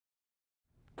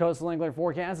Coastal Angler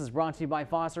forecast is brought to you by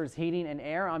Foster's Heating and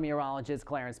Air. I'm meteorologist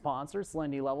Clarence Ponsler.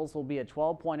 Salinity levels will be at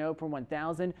 12.0 per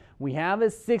 1,000. We have a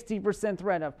 60%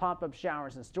 threat of pop-up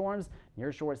showers and storms.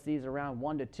 Nearshore seas around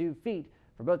 1 to 2 feet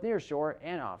for both nearshore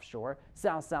and offshore.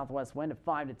 South-southwest wind of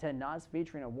 5 to 10 knots,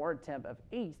 featuring a water temp of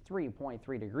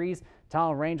 83.3 degrees.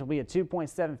 Tidal range will be at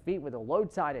 2.7 feet with a low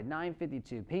tide at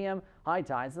 9:52 p.m. High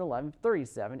tides at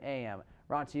 11:37 a.m.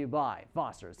 Brought to you by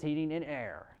Foster's Heating and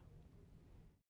Air.